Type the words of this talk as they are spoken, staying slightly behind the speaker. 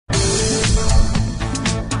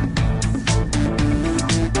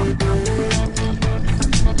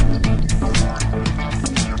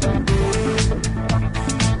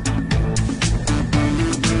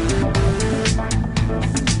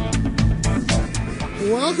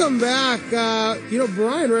Welcome back.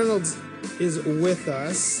 Bryan Reynolds is with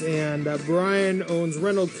us, and Bryan owns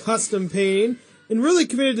Reynolds Custom Painting and really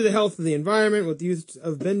committed to the health of the environment with the use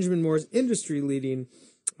of Benjamin Moore's industry-leading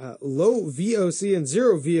low VOC and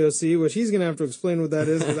zero VOC, which he's going to have to explain what that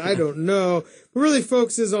is because I don't know. But really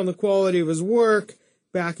focuses on the quality of his work,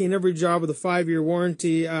 backing every job with a 5-year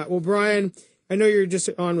warranty. Bryan, I know you're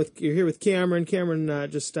here with Cameron.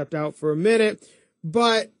 Cameron just stepped out for a minute,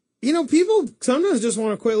 but people sometimes just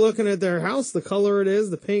want to quit looking at their house, the color it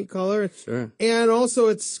is, the paint color. Sure. And also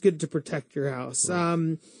it's good to protect your house.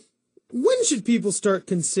 Right. When should people start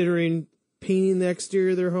considering painting the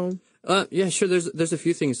exterior of their home? Yeah, sure. There's a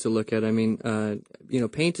few things to look at. I mean,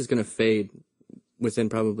 paint is going to fade within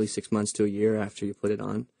probably 6 months to a year after you put it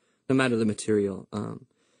on, no matter the material.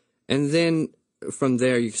 And then from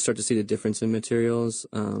there, you start to see the difference in materials.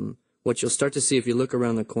 What you'll start to see if you look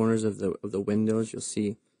around the corners of the windows, you'll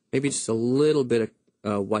see maybe just a little bit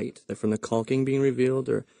of white from the caulking being revealed,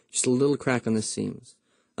 or just a little crack on the seams.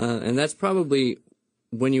 And that's probably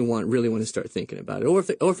when you really want to start thinking about it. Or if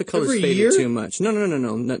the color's faded too much.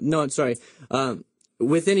 No, sorry.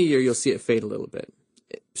 Within a year, you'll see it fade a little bit.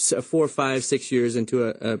 4, 5, 6 years into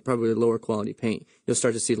a probably lower quality paint, you'll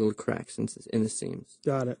start to see little cracks in the seams.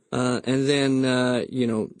 Got it. And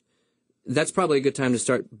then, that's probably a good time to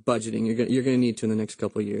start budgeting. You're going to need to in the next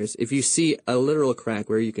couple of years. If you see a literal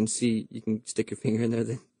crack where you can stick your finger in there,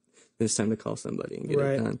 then it's time to call somebody and get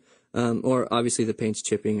it done. Or obviously the paint's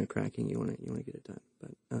chipping or cracking, you want to get it done.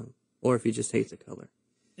 But or if you just hate the color.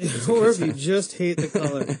 Or if you just hate the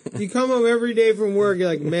color. You come home every day from work, you're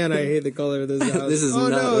like, man, I hate the color of this house. This is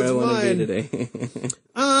not where I want to be today.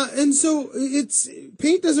 And so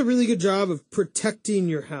paint does a really good job of protecting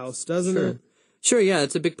your house, doesn't it? Sure, yeah,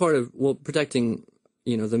 it's a big part of protecting,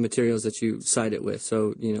 the materials that you side it with.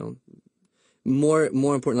 So, more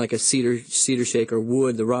important, like a cedar shake or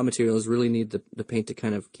wood, the raw materials really need the paint to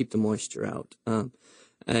kind of keep the moisture out.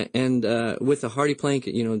 And with the hardy plank,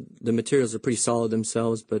 the materials are pretty solid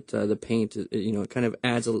themselves, but the paint, it kind of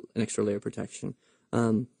adds an extra layer of protection.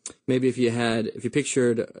 Maybe if you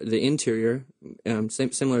pictured the interior,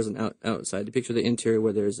 similar as an outside, you picture the interior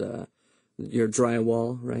where there's your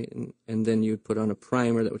drywall, right? And then you'd put on a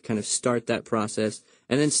primer that would kind of start that process.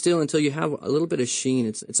 And then still, until you have a little bit of sheen,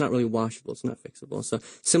 it's not really washable. It's not fixable. So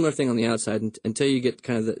similar thing on the outside until you get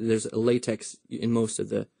kind of there's a latex in most of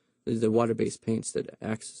the water-based paints that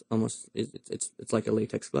acts almost, it's like a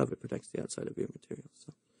latex glove. It protects the outside of your material.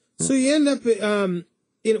 So you end up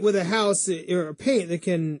with a house or a paint that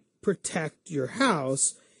can protect your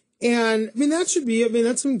house. And, that's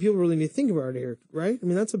something people really need to think about here, right?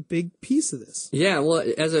 That's a big piece of this. Yeah, well,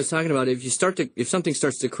 as I was talking about, if something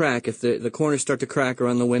starts to crack, if the corners start to crack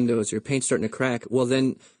around the windows, your paint's starting to crack, well,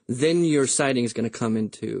 then your siding is going to come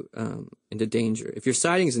into danger. If your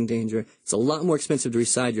siding's in danger, it's a lot more expensive to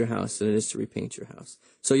reside your house than it is to repaint your house.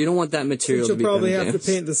 So you don't want that material to be you'll probably have to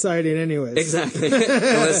paint the siding anyways. Exactly.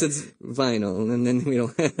 Unless it's vinyl, and then we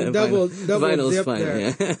don't have double vinyl's dip fine, there.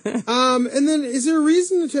 Yeah. And then is there a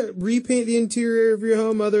reason to repaint the interior of your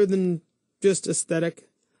home other than just aesthetic?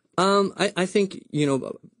 I think,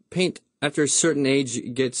 paint after a certain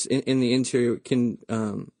age gets in the interior can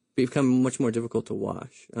become much more difficult to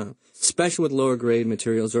wash, especially with lower grade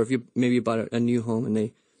materials, or if you maybe bought a new home and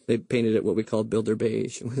they painted it what we call builder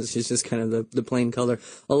beige, which is just kind of the plain color.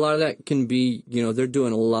 A lot of that can be, they're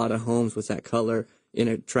doing a lot of homes with that color in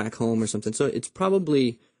a track home or something. So it's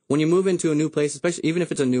probably, when you move into a new place, especially even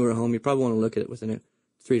if it's a newer home, you probably want to look at it within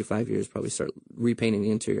 3 to 5 years, probably start repainting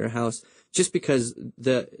the interior of your house, just because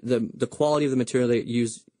the quality of the material they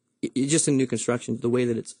use, just in new construction, the way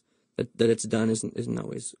that it's done isn't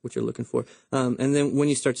always what you're looking for. And then when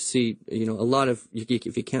you start to see, a lot of,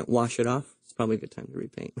 if you can't wash it off, it's probably a good time to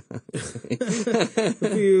repaint.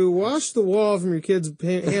 If you wash the wall from your kid's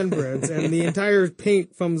handprints and the entire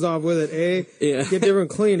paint comes off with it, A, get different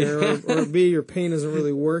cleaner, or B, your paint isn't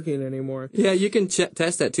really working anymore. Yeah, you can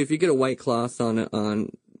test that too. If you get a white cloth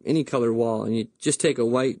on any color wall and you just take a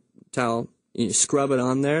white towel and you scrub it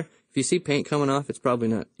on there, if you see paint coming off,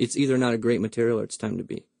 it's either not a great material or it's time to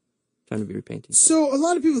be repainting. So a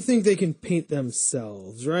lot of people think they can paint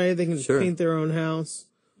themselves, right? They can just paint their own house.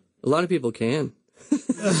 A lot of people can.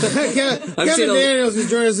 Kevin Daniels,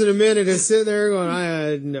 who's joining us in a minute, is sitting there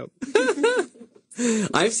going, no.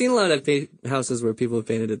 I've seen a lot of houses where people have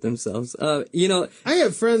painted it themselves. I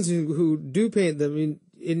have friends who do paint them,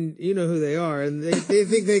 and you know who they are, and they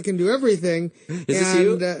think they can do everything. Is this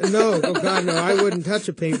you? No, oh God, no, I wouldn't touch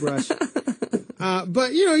a paintbrush.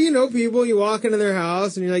 But you know people, you walk into their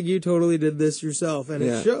house and you're like, you totally did this yourself, and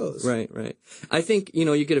it shows. Right. I think,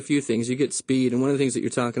 you get a few things. You get speed, and one of the things that you're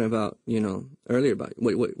talking about, earlier about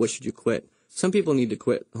what should you quit? Some people need to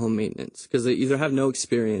quit home maintenance because they either have no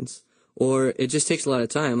experience or it just takes a lot of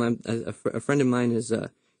time. A friend of mine is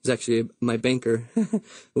actually my banker.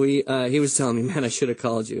 He was telling me, man, I should have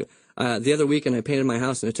called you. The other weekend I painted my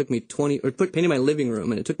house and it took me painted my living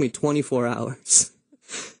room and it took me 24 hours.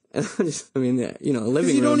 A living room.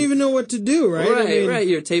 You don't even know what to do, right? Right.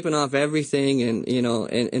 You're taping off everything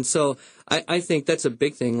and so I think that's a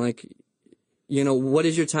big thing. Like, what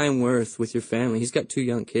is your time worth with your family? He's got 2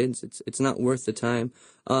 young kids. It's not worth the time.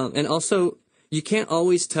 And also, you can't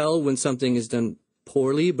always tell when something is done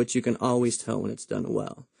poorly, but you can always tell when it's done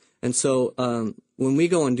well. And so, when we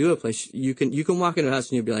go and do a place, you can walk into a house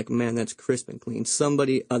and you'll be like, man, that's crisp and clean.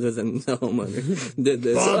 Somebody other than the homeowner did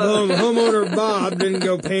this. Homeowner Bob didn't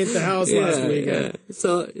go paint the house last weekend. Yeah.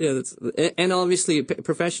 So, and obviously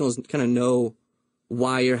professionals kind of know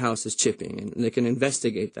why your house is chipping and they can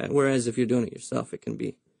investigate that. Whereas if you're doing it yourself, it can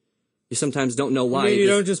be, you sometimes don't know why. You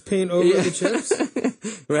don't just paint over the chips?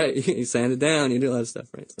 Right. You sand it down, you do a lot of stuff,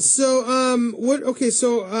 right? So,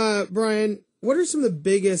 Bryan, what are some of the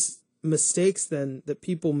biggest mistakes then that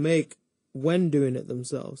people make when doing it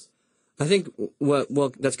themselves? I think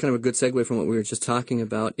that's kind of a good segue from what we were just talking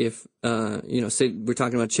about. If, say we're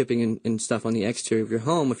talking about chipping and stuff on the exterior of your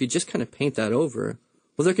home, if you just kind of paint that over,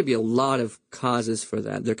 well, there could be a lot of causes for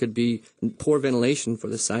that. There could be poor ventilation for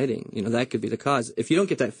the siding. That could be the cause. If you don't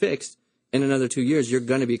get that fixed in another 2 years, you're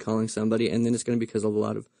going to be calling somebody, and then it's going to be because of a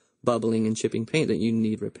lot of bubbling and chipping paint that you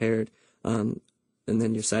need repaired. And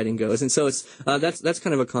then your siding goes. And so it's, that's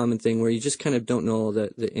kind of a common thing where you just kind of don't know all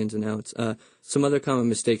the ins and outs. Some other common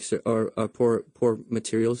mistakes are poor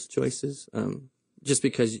materials choices. Just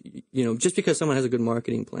because someone has a good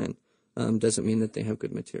marketing plan, doesn't mean that they have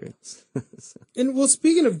good materials. So. And well,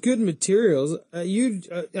 speaking of good materials,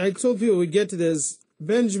 I told people we'd get to this,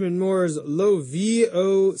 Benjamin Moore's low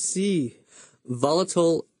VOC.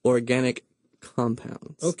 Volatile organic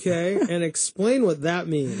compounds. Okay, and explain what that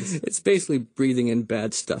means. It's basically breathing in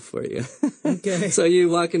bad stuff for you. Okay. So you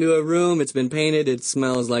walk into a room, it's been painted, it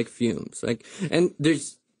smells like fumes. And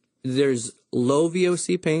there's low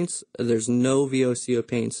VOC paints, there's no VOC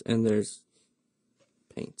paints, and there's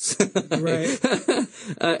paints. Right.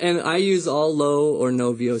 And I use all low or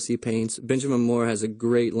no VOC paints. Benjamin Moore has a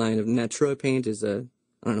great line of Natura paint. I don't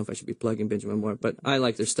know if I should be plugging Benjamin Moore, but I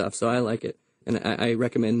like their stuff, so I like it. And I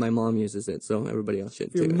recommend my mom uses it, so everybody else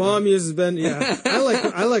should too. Your mom uses yeah.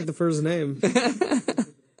 I like the first name.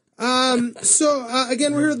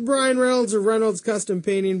 Again, we're here with Bryan Reynolds of Reynolds Custom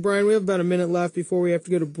Painting. Bryan, we have about a minute left before we have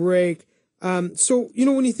to go to break. When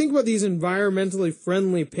you think about these environmentally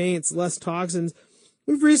friendly paints, less toxins,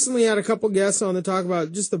 we've recently had a couple guests on to talk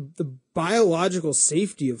about just the biological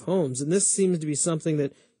safety of homes. And this seems to be something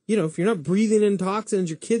that, if you're not breathing in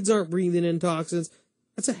toxins, your kids aren't breathing in toxins,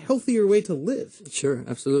 that's a healthier way to live. Sure,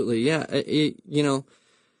 absolutely. Yeah.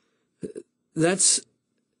 That's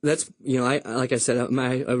like I said,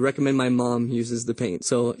 I recommend my mom uses the paint.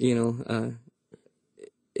 So,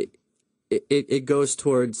 it goes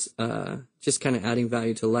towards, just kind of adding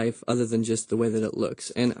value to life other than just the way that it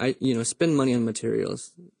looks. And spend money on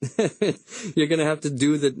materials. You're going to have to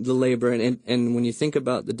do the labor. And when you think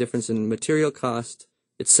about the difference in material cost,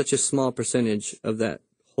 it's such a small percentage of that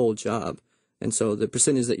whole job. And so the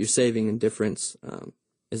percentage that you're saving in difference,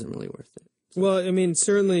 isn't really worth it. Well,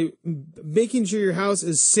 certainly making sure your house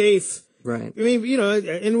is safe. Right.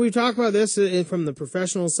 And we've talked about this from the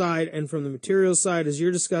professional side and from the materials side, as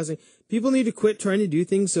you're discussing. People need to quit trying to do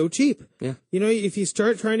things so cheap. Yeah. If you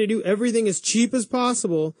start trying to do everything as cheap as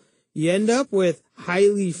possible, you end up with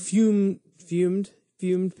highly fumed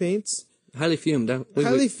paints. Highly fumed.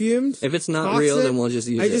 Highly fumed. If it's not toxic, real, then we'll just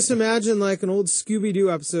use it. I just imagine like an old Scooby-Doo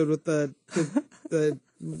episode with the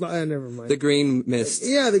never mind. The green mist.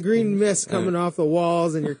 Yeah, the green mist coming off the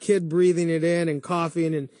walls and your kid breathing it in and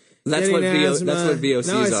coughing and that's what asthma. That's what VOCs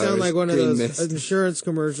are. Now I sound like one of those mist. insurance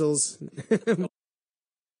commercials.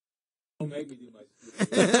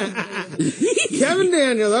 Kevin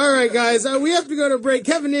Daniels. All right, guys. We have to go to break.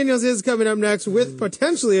 Kevin Daniels is coming up next with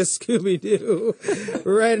potentially a Scooby-Doo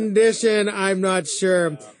rendition. I'm not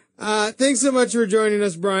sure. Thanks so much for joining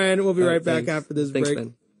us, Bryan. We'll be right back after this break.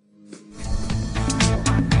 Ben.